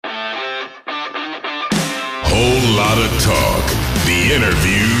Whole lot of talk. The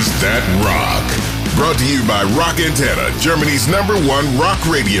interviews that rock. Brought to you by Rock Antenna, Germany's #1 rock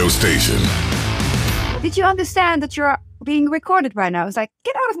radio station. Did you understand that you're being recorded right now? It's like,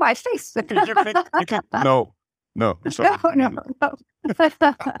 get out of my face. No. Sorry. No.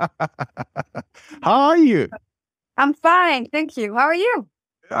 How are you? I'm fine, thank you. How are you?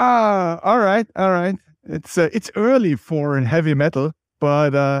 All right. It's early for heavy metal,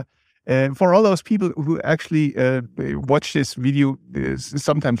 but for all those people who actually watch this video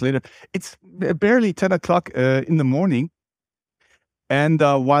sometimes later, it's barely 10 o'clock in the morning. And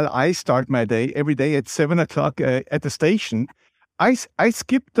while I start my day every day at 7 o'clock at the station, I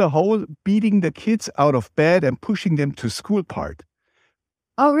skip the whole beating the kids out of bed and pushing them to school part.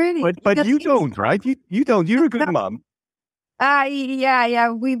 Oh, really? But you don't, right? You don't. You're a good mom.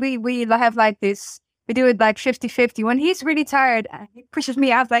 Yeah. We have like this. We do it like 50-50. When he's really tired, he pushes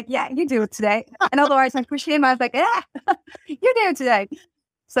me. I was like, yeah, you do it today. And otherwise I push him. I was like, yeah, you do it today.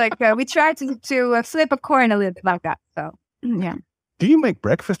 It's like we try to flip a coin a little bit like that. So, yeah. Do you make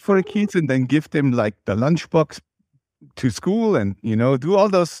breakfast for the kids and then give them like the lunchbox to school and, do all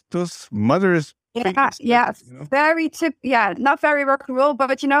those mothers? Yeah, not very rock and roll, but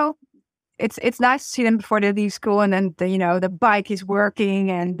it's nice to see them before they leave school, and then the bike is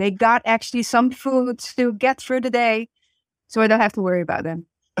working and they got actually some food to get through the day, so I don't have to worry about them.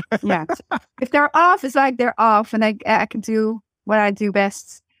 Yeah, if they're off, it's like they're off, and I can do what I do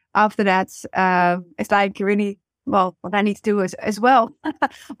best. After that, it's like really what I need to do as well.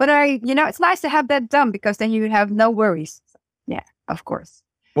 But it's nice to have that done because then you have no worries. Yeah, of course.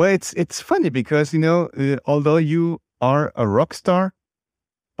 Well, it's funny because although you are a rock star,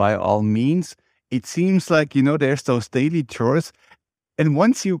 by all means, it seems like there's those daily chores, and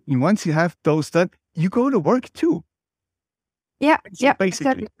once you have those done, you go to work too. Yeah,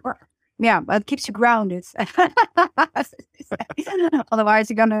 basically. Yeah, but it keeps you grounded. Otherwise,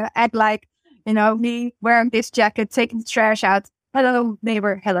 you're gonna act like me wearing this jacket, taking the trash out. Hello,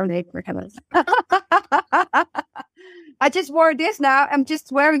 neighbor. Hello. I just wore this now. I'm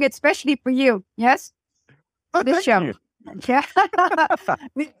just wearing it specially for you. Yes, oh, this show. You. Yeah,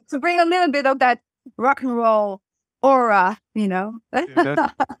 to bring a little bit of that rock and roll aura,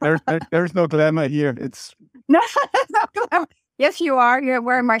 There's no glamour here. It's no glamour. Yes, you are. You're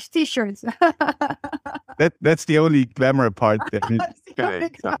wearing my t-shirts. That's the only glamour part. And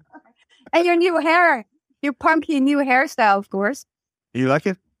your new hair, your punky new hairstyle, of course. You like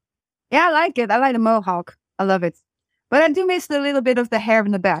it? Yeah, I like it. I like the mohawk. I love it. But I do miss a little bit of the hair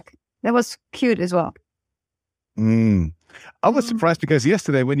in the back. That was cute as well. I was surprised because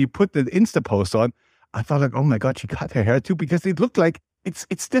yesterday when you put the Insta post on, I thought like, oh my God, she cut her hair too, because it looked like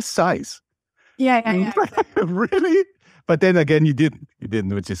it's this size. Yeah. Really? But then again, you didn't,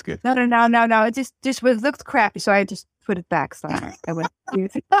 which is good. No. It just looked crappy, so I just put it back. So I went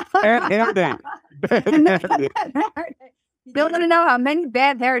cute. Hair day. You don't want to know how many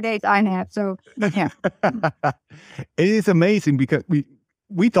bad hair days I have. So yeah. It is amazing because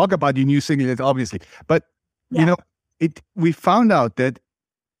we talk about your new single, obviously, but we found out that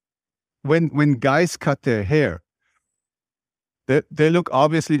when guys cut their hair, they look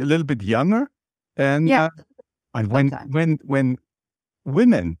obviously a little bit younger, and when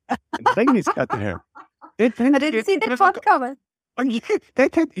women and ladies cut their hair, I didn't see that one coming. They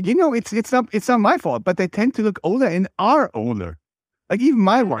tend, it's not my fault, but they tend to look older and are older. Like even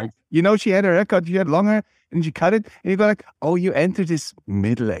my wife, she had her haircut, she had long hair, and she cut it, and you go like, oh, you enter this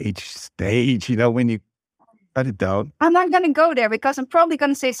middle-aged stage, when you cut it down. I'm not going to go there because I'm probably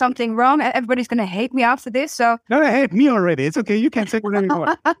going to say something wrong. Everybody's going to hate me after this. So no, they hate me already. It's okay. You can say whatever you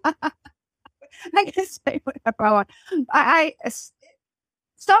want. I can say whatever I want.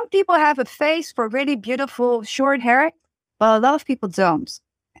 Some people have a face for really beautiful short hair, but a lot of people don't.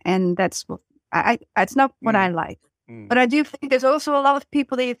 And that's what it's not what I like. But I do think there's also a lot of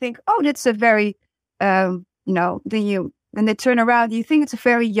people that you think, oh, that's a very, then they turn around, you think it's a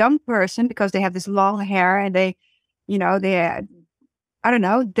very young person because they have this long hair and they, I don't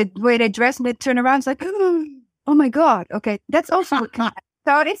know, the way they dress, and they turn around, it's like, oh my God. Okay, that's also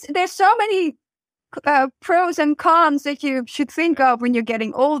so there's so many pros and cons that you should think of when you're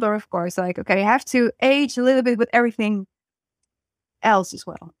getting older, of course. Like, okay, you have to age a little bit with everything else as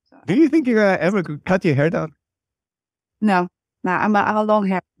well. So. Do you think you're ever cut your hair down? No, I'm a long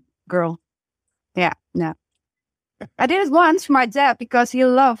hair girl. Yeah, no. I did it once for my dad because he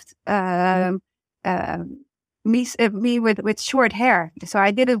loved me with short hair. So I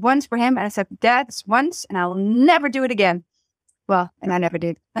did it once for him, and I said, Dad, it's once, and I'll never do it again. Well, and I never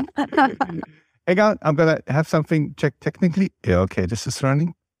did. Hang on, I'm gonna have something checked technically. Yeah, okay, this is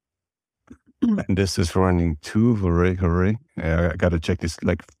running. And this is running too. Hooray, hooray. I got to check this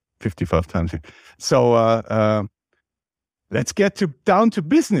like 55 times here. So let's get down to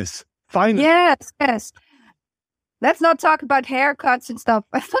business. Finally. Yes. Let's not talk about haircuts and stuff.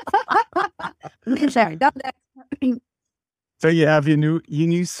 Sorry, not that. So you have your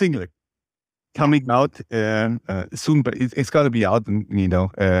new single coming out soon, but it's got to be out,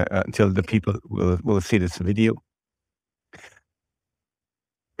 until the people will see this video.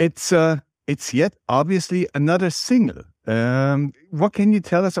 It's yet obviously another single. What can you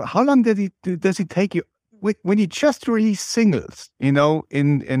tell us? How long does it take you when you just release singles? In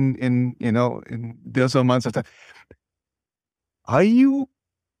those months of time,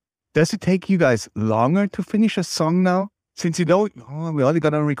 does it take you guys longer to finish a song now? Since we only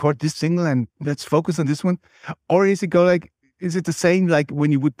got to record this single and let's focus on this one, or is it the same like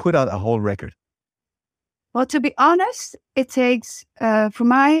when you would put out a whole record? Well, to be honest, it takes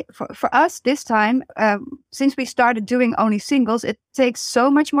for us this time, since we started doing only singles, it takes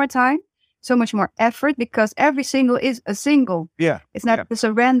so much more time, so much more effort, because every single is a single. Yeah, it's not just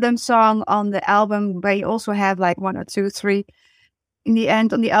a random song on the album, where you also have like 1 or 2, 3 in the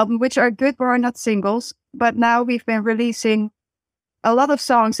end on the album, which are good but are not singles. But now we've been releasing a lot of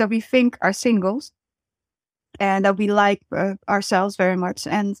songs that we think are singles and that we like ourselves very much.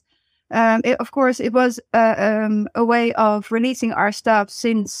 And of course, it was a way of releasing our stuff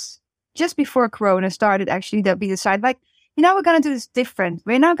since just before Corona started, actually, that we decided, like, we're going to do this different.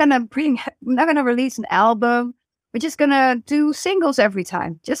 We're not going to release an album. We're just going to do singles every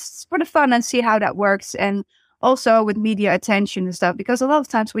time, just for the fun, and see how that works. And also with media attention and stuff, because a lot of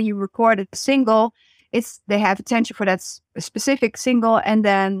times when you record a single, they have attention for that specific single, and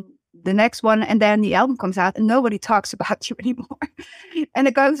then the next one, and then the album comes out and nobody talks about you anymore. And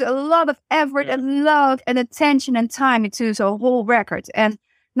it goes a lot of effort and love and attention and time into the whole record. And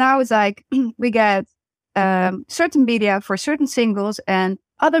now it's like we get certain media for certain singles and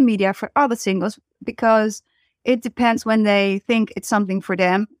other media for other singles, because it depends when they think it's something for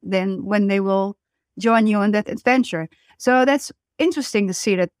them, then when they will join you on that adventure. So that's interesting to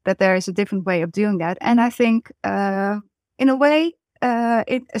see that there is a different way of doing that. And I think in a way,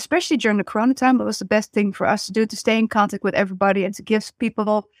 especially during the Corona time, it was the best thing for us to do, to stay in contact with everybody and to give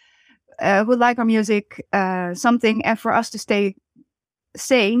people who like our music something, and for us to stay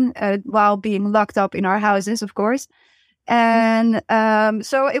sane while being locked up in our houses, of course. And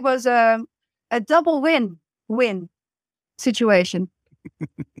so it was a double win situation.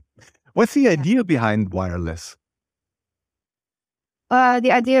 What's the idea behind wireless?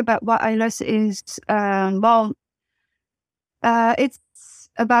 The idea about wireless is, it's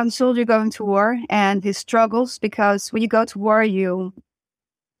about a soldier going to war and his struggles, because when you go to war, you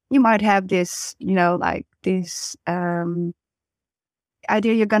might have this, this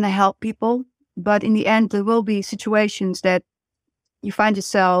idea you're going to help people, but in the end, there will be situations that you find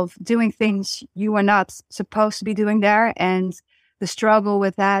yourself doing things you were not supposed to be doing there, and the struggle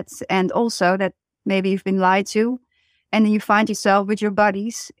with that, and also that maybe you've been lied to, and then you find yourself with your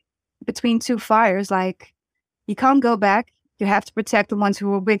buddies between two fires. Like, you can't go back. You have to protect the ones who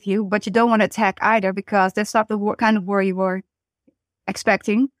were with you, but you don't want to attack either, because that's not the kind of war you were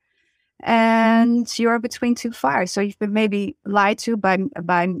expecting. And you're between two fires. So you've been maybe lied to by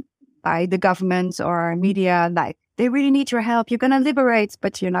the government or media, like, they really need your help. You're going to liberate,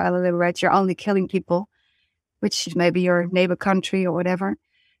 but you're not going to liberate. You're only killing people, which is maybe your neighbor country or whatever.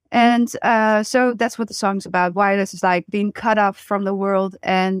 And so that's what the song's about. Wireless is like being cut off from the world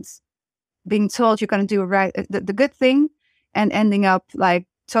and being told you're going to do the good thing, and ending up like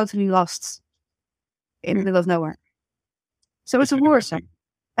totally lost in the middle of nowhere. So it's a war song.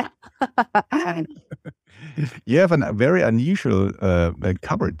 You have a very unusual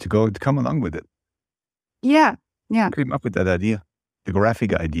cover to come along with it. Yeah. Who came up with that idea, the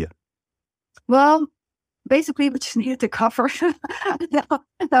graphic idea? Well, basically, we just needed the cover.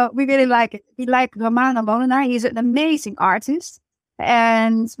 No, we really like it. We like Romano Molenaar. He's an amazing artist,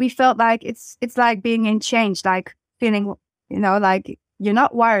 and we felt like it's like being in change, like feeling, like you're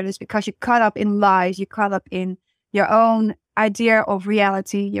not wireless because you're caught up in lies, you're caught up in your own idea of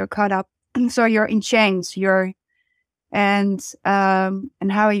reality, you're caught up, so you're in chains. And how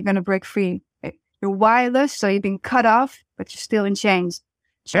are you going to break free? You're wireless, so you've been cut off, but you're still in chains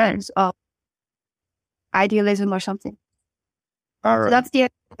of idealism or something. All right. So that's the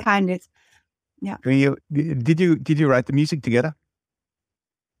kind of, yeah. Did you write the music together?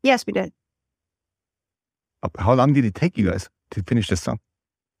 Yes, we did. How long did it take you guys to finish the song?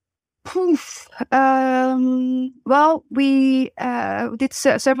 Well, we did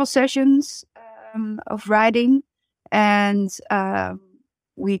several sessions of writing, and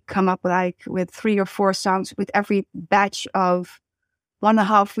we come up with 3 or 4 songs with every batch of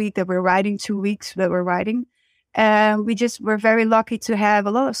 1.5 week that we're writing, 2 weeks that we're writing. And we're very lucky to have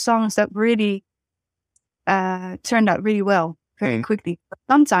a lot of songs that really turned out really well very quickly. But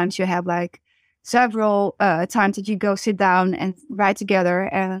sometimes you have like several times that you go sit down and write together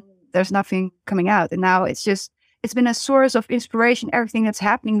and there's nothing coming out. And now it's been a source of inspiration. Everything that's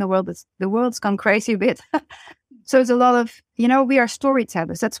happening in the world, the world's gone crazy a bit. So it's a lot of, we are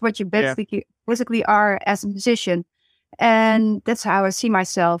storytellers. That's what you basically are as a musician. And that's how I see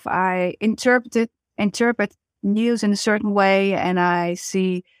myself. I interpret news in a certain way, and I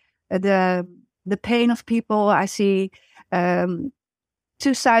see the pain of people. I see 2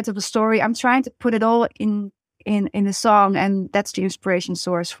 sides of the story. I'm trying to put it all in a song, and that's the inspiration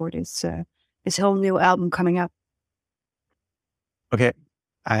source for this whole new album coming up. Okay,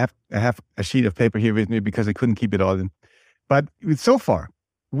 I have a sheet of paper here with me because I couldn't keep it all in. But so far,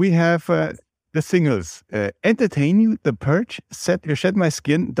 we have the singles: "Entertain You," "The Purge," "Shed My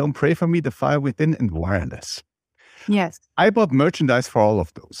Skin," "Don't Pray For Me," "The Fire Within," and "Wireless." Yes. I bought merchandise for all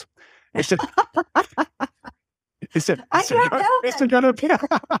of those. Is there gonna be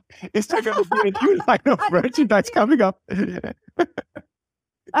a new line of merchandise coming up?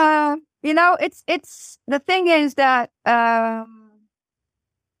 It's the thing is that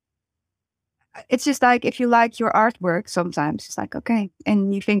it's just like if you like your artwork, sometimes it's like, okay,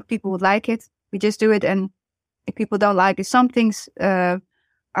 and you think people would like it, we just do it. And if people don't like it, some things are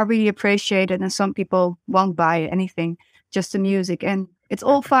really appreciated and some people won't buy anything, just the music. And it's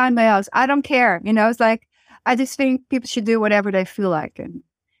all fine by us. I don't care. It's like, I just think people should do whatever they feel like. And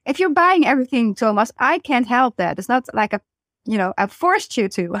if you're buying everything, Thomas, I can't help that. It's not like I forced you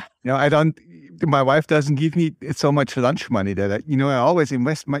to. I don't. My wife doesn't give me so much lunch money that I always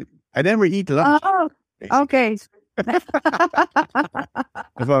invest I never eat lunch. Oh, okay. That's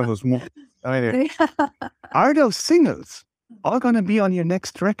why I was more. Anyway. Are those singles all going to be on your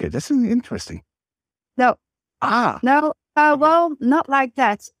next record? This is interesting. No. No. Well, not like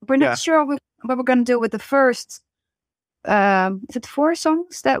that. We're not sure what we're going to do with the first. Is it 4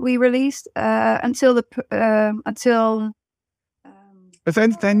 songs that we released until. But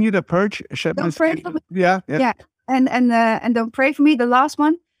then you, "The Purge," "Shed My Skin." Yeah. And "Don't Pray For Me," the last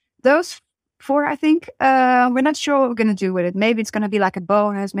one. Those 4, I think. We're not sure what we're going to do with it. Maybe it's going to be like a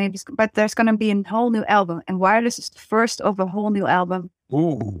bonus. But there's going to be a whole new album. And "Wireless" is the first of a whole new album.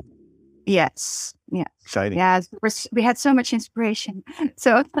 Ooh. Yes. Yeah. Exciting. Yeah. We had so much inspiration.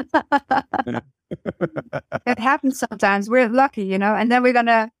 So it happens sometimes. We're lucky, and then we're going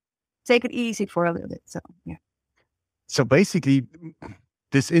to take it easy for a little bit. So, yeah. So basically,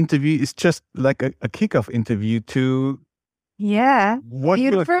 this interview is just like a kickoff interview to... Yeah. What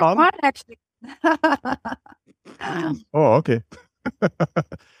you're will the first come? one, actually. Oh, okay.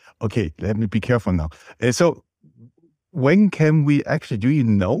 Okay, let me be careful now. So when can we actually... Do you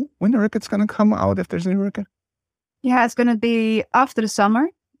know when the record's going to come out, if there's any record? Yeah, it's going to be after the summer.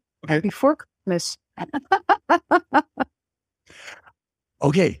 Okay. Before Christmas.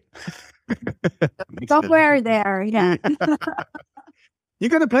 Okay. Somewhere there, yeah. You're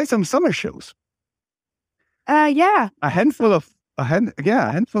going to play some summer shows. Yeah. A handful of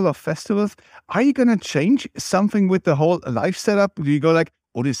festivals. Are you going to change something with the whole live setup? Do you go like,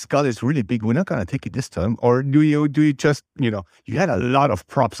 "Oh, this skull is really big, we're not going to take it this time"? Or do you just, you had a lot of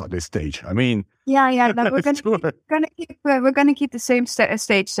props on this stage. I mean... Yeah. No, we're going to keep the same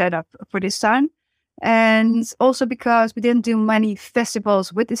stage setup for this time. And also because we didn't do many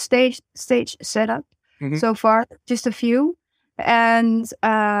festivals with the stage setup so far, just a few. And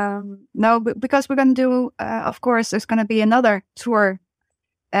because we're going to do, of course, there's going to be another tour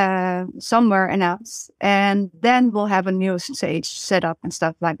somewhere announced. And then we'll have a new stage setup and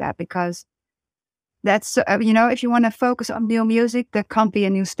stuff like that. Because that's, if you want to focus on new music, there can't be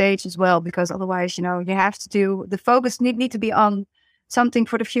a new stage as well. Because otherwise, you have to do, the focus need to be on something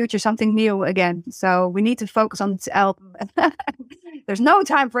for the future, something new again. So we need to focus on this album. There's no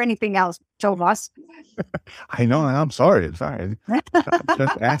time for anything else, Thomas. I know, and I'm sorry. Just asking.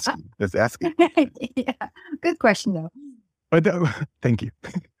 Yeah, good question though. But thank you.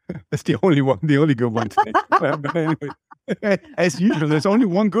 That's the only good one today. But anyway, as usual, there's only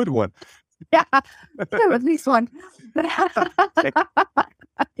one good one. Yeah, at least one.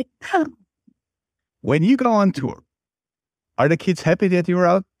 When you go on tour, are the kids happy that you're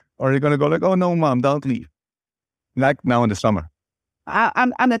out? Or are they going to go like, "Oh, no, Mom, don't leave"? Like now in the summer.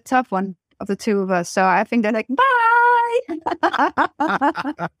 I'm the tough one of the two of us. So I think they're like, "Bye."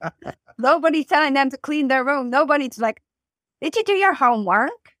 Nobody's telling them to clean their room. Nobody's like, "Did you do your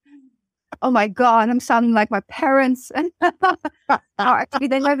homework?" oh my God, I'm sounding like my parents. And actually,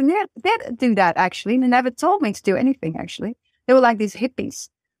 they never did do that, actually. They never told me to do anything, actually. They were like these hippies.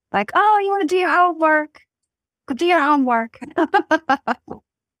 Like, oh, you want to do your homework? Go do your homework.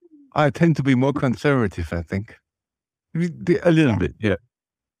 I tend to be more conservative, I think. A little bit, yeah.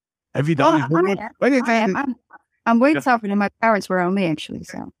 Have you done it? I'm way tougher than my parents were on me, actually.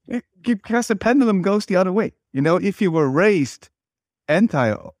 So because the pendulum goes the other way. If you were raised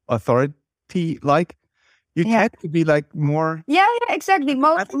anti-authority, like you tend to be like more. Yeah, exactly.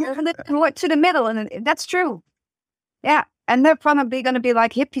 More to the middle, and that's true. Yeah, and they're probably going to be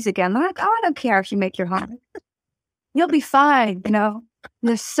like hippies again. They're like, oh, I don't care if you make your homework. You'll be fine.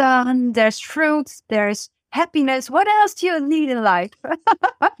 There's sun, there's fruits, there's happiness. What else do you need in life?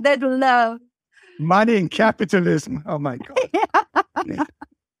 There's love. Money and capitalism. Oh my God. Yeah.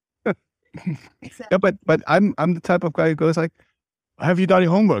 Yeah, but I'm the type of guy who goes like, have you done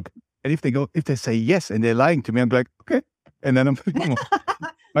your homework? And if they say yes and they're lying to me, I'm like, okay. And then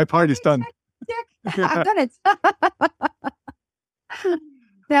my part is done. I've done it.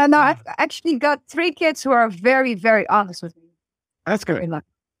 Yeah, no, I've actually got 3 kids who are very, very honest with me. That's good.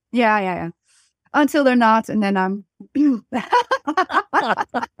 Yeah. Until they're not, and then I'm.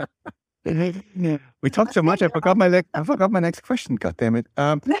 We talked so much. I forgot my next question. God damn it!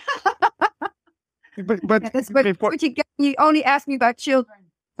 But you only asked me about children.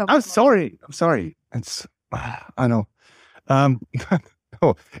 So I'm sorry. It's I know. Oh,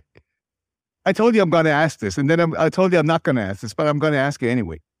 I told you I'm going to ask this, and then I told you I'm not going to ask this, but I'm going to ask you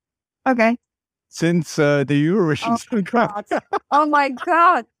anyway. Okay. Since the Eurovision Song Contest. Oh my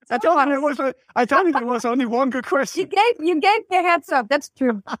God! I told you there was only one good question. You gave me a heads up. That's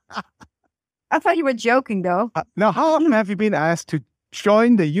true. I thought you were joking, though. Now, how often have you been asked to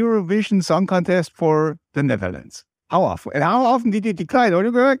join the Eurovision Song Contest for the Netherlands? How often? And how often did you decline? Or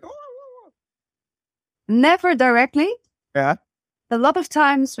you go like, oh. Never directly. Yeah. A lot of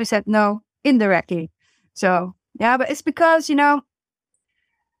times we said no indirectly. So, yeah, but it's because, I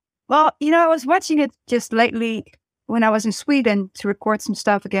was watching it just lately when I was in Sweden to record some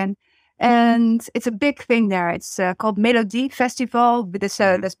stuff again. And it's a big thing there. It's called Melody Festival.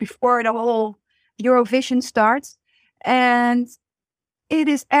 That's before the whole Eurovision starts. And it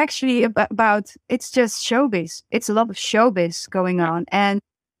is actually about it's just showbiz. It's a lot of showbiz going on. And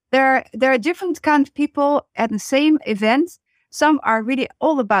there are different kind of people at the same event. Some are really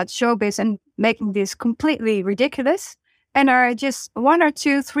all about showbiz and making this completely ridiculous. And are just 1 or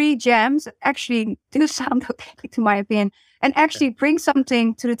 2, 3 jams that actually do sound okay, to my opinion, and actually bring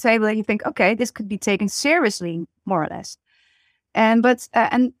something to the table that you think, okay, this could be taken seriously, more or less. And it's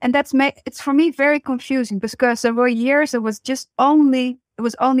for me very confusing because there were years it was only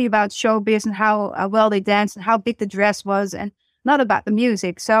about showbiz and how well they danced and how big the dress was, and not about the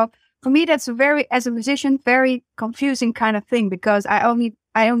music. So for me, that's as a musician, very confusing kind of thing because I only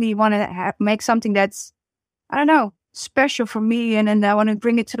want to make something that's, I don't know, special for me, and then I want to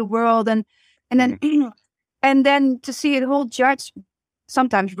bring it to the world, and then and then to see a whole judge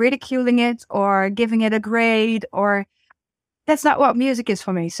sometimes ridiculing it or giving it a grade, or that's not what music is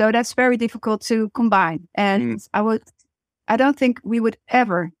for me. So that's very difficult to combine, and I don't think we would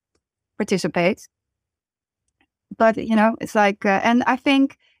ever participate. But it's like, and I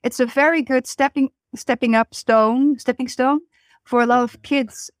think it's a very good stepping stone for a lot of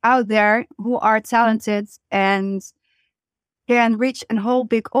kids out there who are talented and can reach a whole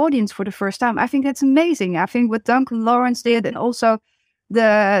big audience for the first time. I think that's amazing. I think what Duncan Lawrence did, and also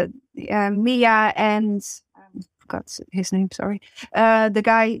the Mia and I forgot his name. Sorry, the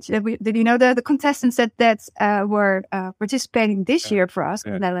guy. Did you know the contestants that were participating this year for us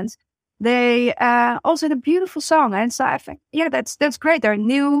in the Netherlands? They also had a beautiful song, and so I think that's great. They're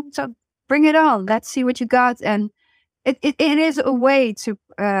new, so bring it on. Let's see what you got, and it is a way to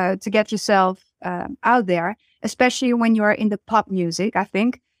get yourself out there, especially when you're in the pop music. I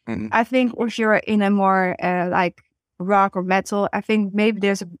think if you're in a more like rock or metal, I think maybe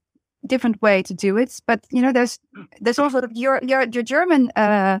there's a different way to do it. But there's also your German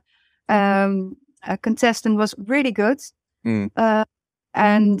contestant was really good,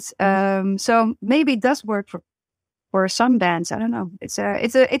 and so maybe it does work for some bands. I don't know. It's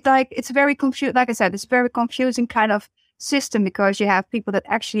very confusing. Like I said, it's a very confusing kind of system because you have people that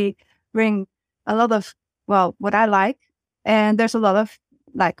actually bring a lot of what I like, and there's a lot of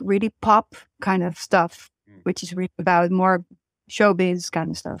like really pop kind of stuff, which is really about more showbiz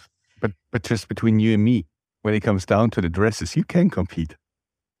kind of stuff. But just between you and me, when it comes down to the dresses, you can compete.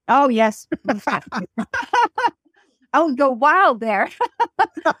 Oh yes, I would go wild there.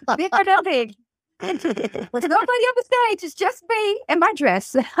 Bigger than big. There's nobody on the stage. It's just me and my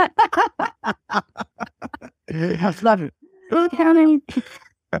dress. I love it.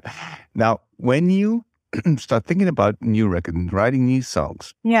 Now, when you start thinking about new record and writing new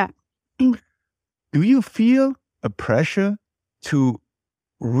songs, do you feel a pressure to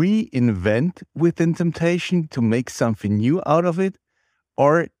reinvent Within Temptation, to make something new out of it?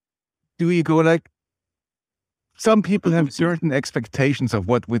 Or do you go like, some people have certain expectations of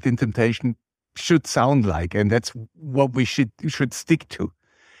what Within Temptation should sound like, and that's what we should stick to?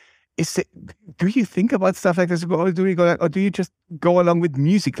 Do you think about stuff like this, or do you just go along with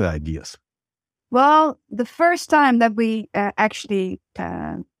musical ideas? Well, the first time that we actually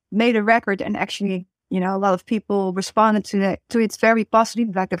made a record, and actually, a lot of people responded to it very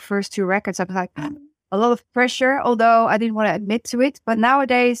positively. Like the first 2 records, I was like, a lot of pressure, although I didn't want to admit to it. But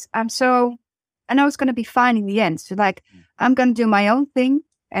nowadays, I know it's going to be fine in the end. So like, I'm going to do my own thing,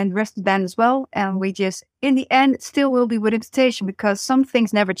 and the rest of the band as well. And we just, in the end, it still will be Within Temptation, because some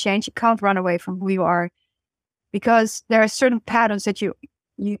things never change. You can't run away from who you are, because there are certain patterns that you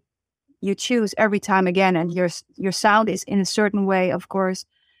choose every time again, and your sound is in a certain way, of course,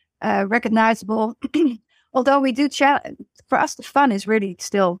 recognizable. Although we do for us, the fun is really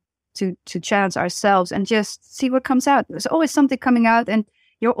still to challenge ourselves and just see what comes out. There's always something coming out, and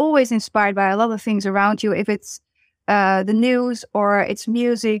you're always inspired by a lot of things around you. If it's the news or it's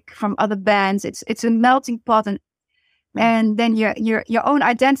music from other bands, it's a melting pot, and then your own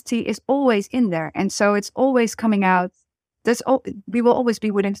identity is always in there, and so it's always coming out. We will always be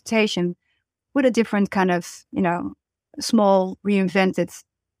Within Temptation with a different kind of, small reinvented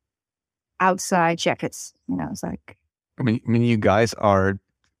outside jackets. It's like. I mean, you guys are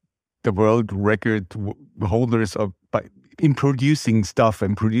the world record holders in producing stuff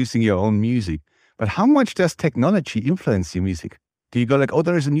and producing your own music. But how much does technology influence your music? Do you go like, oh,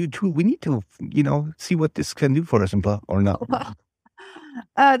 there is a new tool, we need to, see what this can do for us, and blah, or not?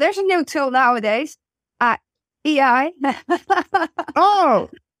 There's a new tool nowadays. AI. Oh,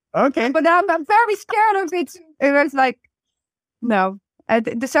 okay. But I'm very scared of it. It was like, no.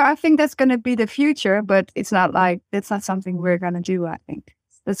 So I think that's going to be the future, but it's not something we're going to do, I think.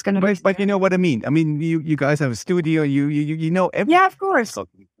 That's going to be. But you know what I mean? I mean, you guys have a studio, you know everything. Yeah, of course. But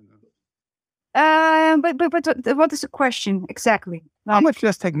what is the question exactly? How much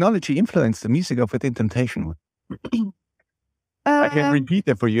does technology influence the music of Within Temptation? I can repeat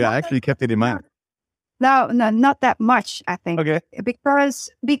that for you. I actually kept it in mind. No, not that much, I think. Okay. Because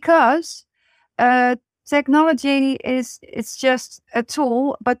technology it's just a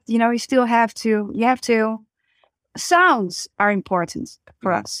tool, but you still have to. Sounds are important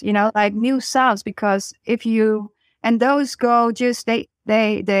for us, like new sounds, because those go just they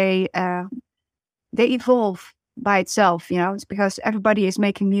evolve by itself, it's because everybody is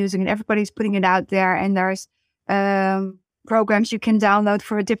making music and everybody's putting it out there, and there's programs you can download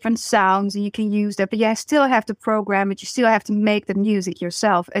for different sounds, and you can use that, but you still have to program it. You still have to make the music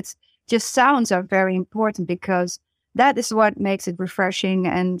yourself. It's just sounds are very important, because that is what makes it refreshing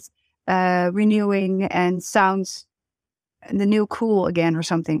and renewing, and sounds the new cool again or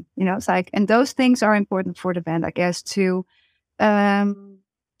something. It's like, and those things are important for the band, I guess, to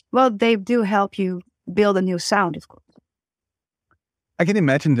they do help you build a new sound, of course. I can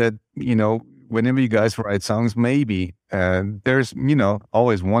imagine that, whenever you guys write songs, maybe there's,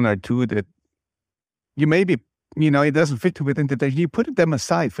 always one or two that you maybe, it doesn't fit Within Temptation. You put them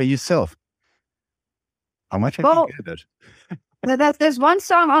aside for yourself. How much have you gathered? There's one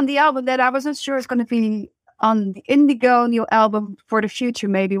song on the album that I wasn't sure is going to be on the Indigo new album for the future,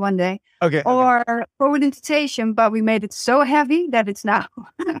 maybe one day. Okay. Or for Within Temptation, but we made it so heavy that it's now.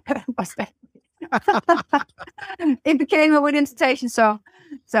 It became a Within Temptation song.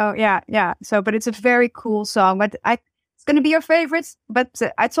 So yeah. So, but it's a very cool song. But it's going to be your favorites. But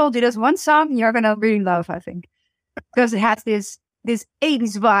I told you, there's one song you're going to really love, I think, because it has this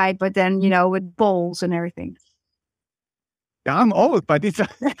 80s vibe, but then with bowls and everything. Yeah, I'm old, but it's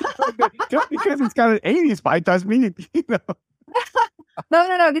just because it's got an 80s vibe doesn't mean it. No.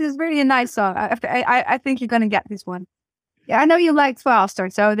 This is really a nice song. I think you're going to get this one. Yeah, I know you like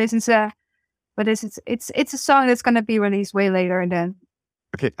Faster, so this is it's a song that's going to be released way later, and then.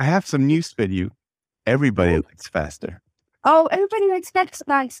 Okay, I have some news for you. Everybody likes Faster. Oh, everybody likes Faster.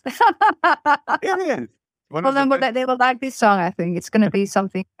 Nice. It is. Well, then they will like this song. I think it's going to be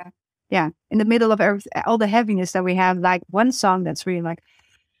something. In the middle of all the heaviness that we have, like one song that's really like,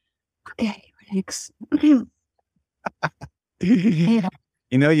 okay, relax. You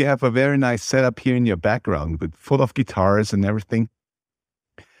have a very nice setup here in your background with full of guitars and everything.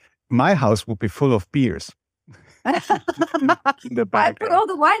 My house would be full of beers. in the I back. put all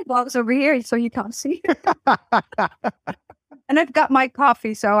the wine bottles over here so you can't see. And I've got my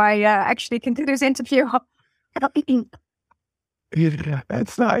coffee, so I actually can do this interview. Yeah,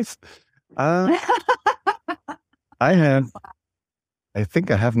 that's nice. I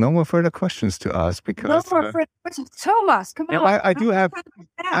think I have no more further questions to ask because no more further questions. Thomas, come on. I do have.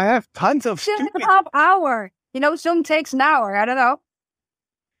 I have tons of still stupid. Have a half hour. Zoom takes an hour. I don't know.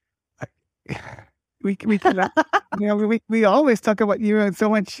 We cannot, we always talk about so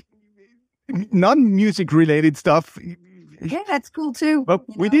much non-music related stuff. Yeah, that's cool too. But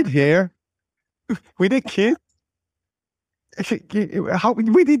we did hair, we did kids. How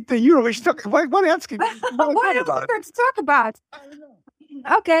we did the Eurovision? What else? What else is there to talk about? I don't know.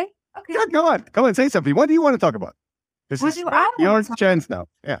 Okay. Yeah, go on, say something. What do you want to talk about? This is your chance now.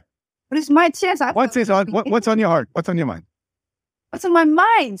 Yeah. What is my chance? What's on your heart? What's on your mind? What's on my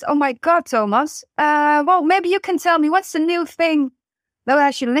mind? Oh my God, Thomas. Well, maybe you can tell me what's the new thing that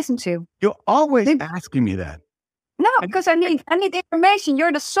I should listen to. You're always asking me that. No, because I need information.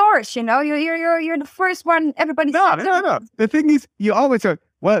 You're the source, You're the first one. Everybody. No. The thing is, you always say,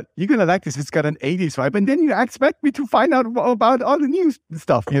 "Well, you're gonna like this. It's got an '80s vibe," and then you expect me to find out about all the new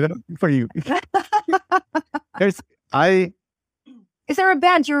stuff, for you. Is there a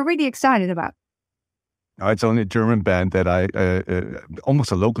band you're really excited about? No, it's only a German band that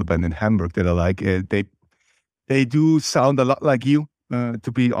almost a local band in Hamburg that I like. They do sound a lot like you,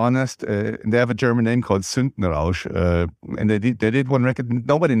 to be honest. And they have a German name called Sündenrausch, and they did one record.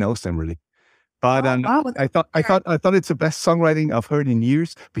 Nobody knows them really, but I thought it's the best songwriting I've heard in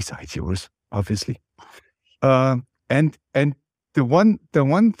years, besides yours, obviously. And the one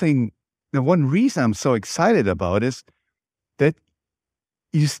reason I'm so excited about is that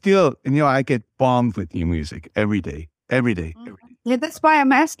you still, I get bombed with new music every day. Yeah, that's why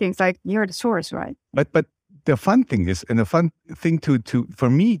I'm asking. It's like, you're the source, right? But the fun thing is, and the fun thing for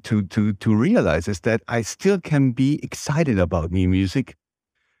me to realize is that I still can be excited about new music,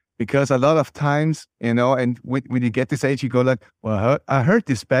 because a lot of times, and when you get this age, you go like, well, I heard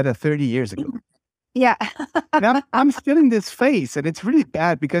this better 30 years ago. Yeah. And I'm still in this phase, and it's really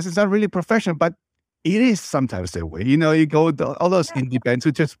bad because it's not really professional, but it is sometimes that way. You go all those indie bands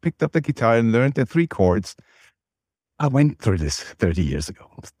who just picked up the guitar and learned the 3 chords. I went through this 30 years ago.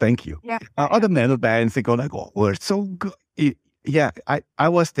 Thank you. Yeah. Other metal bands, they go like, "Oh, we're so good." Yeah, I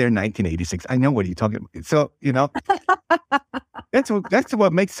was there in 1986. I know what you're talking about. So, that's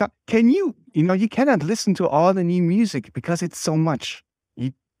what makes up. Can you cannot listen to all the new music because it's so much.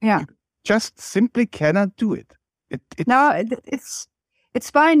 You just simply cannot do it. It's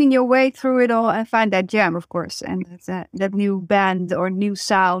finding your way through it all and find that jam, of course. And it's that new band or new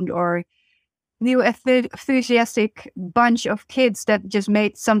sound or new enthusiastic bunch of kids that just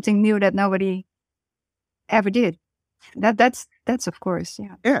made something new that nobody ever did. That's of course,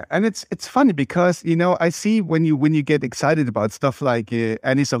 yeah. Yeah, and it's funny because, I see when you get excited about stuff like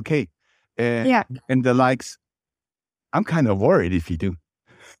And It's Okay. And the likes, I'm kind of worried if you do.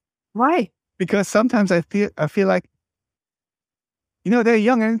 Why? Because sometimes I feel like, they're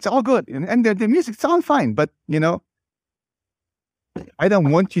young and it's all good, and the music sounds fine, but I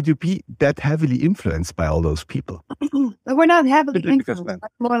don't want you to be that heavily influenced by all those people. We're not heavily influenced.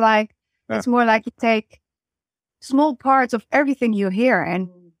 It's more like you take small parts of everything you hear, and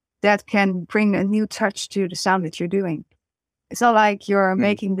that can bring a new touch to the sound that you're doing. It's not like you're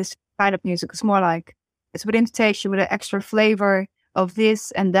making this kind of music. It's more like it's with invitation, with an extra flavor of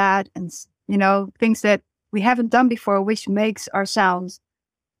this and that, and things that we haven't done before, which makes our sounds,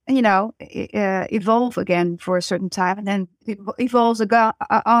 evolve again for a certain time, and then it evolves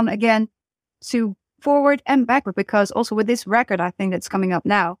on again to forward and backward. Because also with this record, I think that's coming up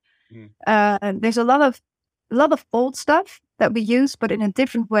now, there's a lot of old stuff that we use, but in a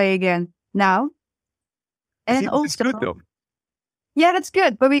different way again now. And also, good though. Yeah, that's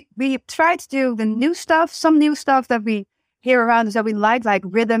good. But we try to do the new stuff, some new stuff that we hear around us that we like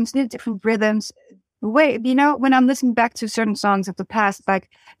rhythms, different rhythms. When I'm listening back to certain songs of the past,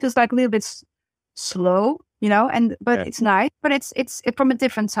 feels like a little bit slow, but it's nice. But it's from a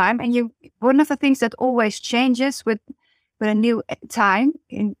different time. And one of the things that always changes with a new time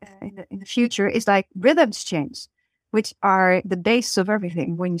in the future is like rhythms change, which are the basis of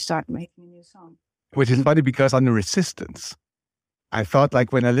everything when you start making a new song. Which is funny because on the Resistance, I thought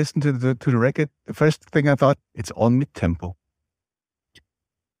like when I listened to the record, the first thing I thought, it's all mid tempo.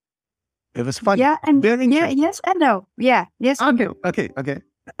 It was fun. Yeah, and yes and no. Yeah, yes. I know. Okay.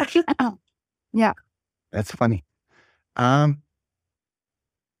 Yeah. That's funny. What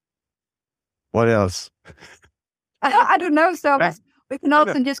else? I don't know. So we can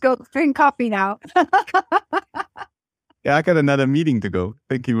often just go drink coffee now. Yeah, I got another meeting to go.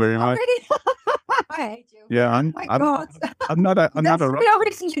 Thank you very much. Already? I hate you. Yeah, I'm not a That's the real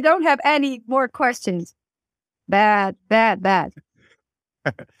reason you don't have any more questions. Bad.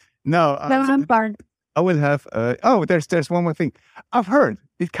 No, I'm fine. I will have. There's one more thing. I've heard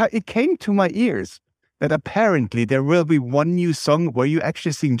it came to my ears that apparently there will be one new song where you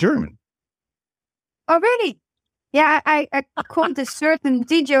actually sing German. Oh, really? Yeah, I called a certain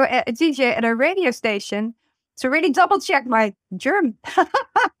DJ at a radio station to really double check my German.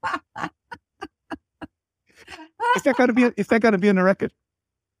 Is that gonna be on the record?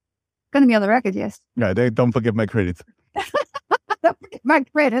 Gonna be on the record, yes. No, don't forget my credits. Don't forget my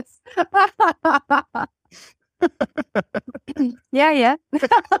credits. Yeah.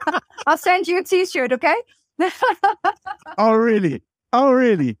 I'll send you a T-shirt, okay? Oh, really?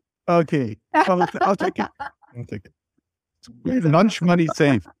 Okay. I'll take it. Lunch money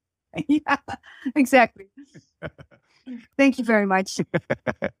saved. Yeah, exactly. Thank you very much.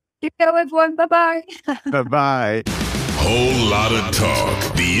 Keep going, everyone. Bye-bye. Bye-bye. Whole lot of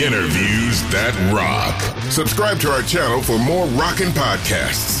talk. The interviews that rock. Subscribe to our channel for more rockin'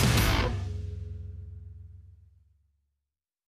 podcasts.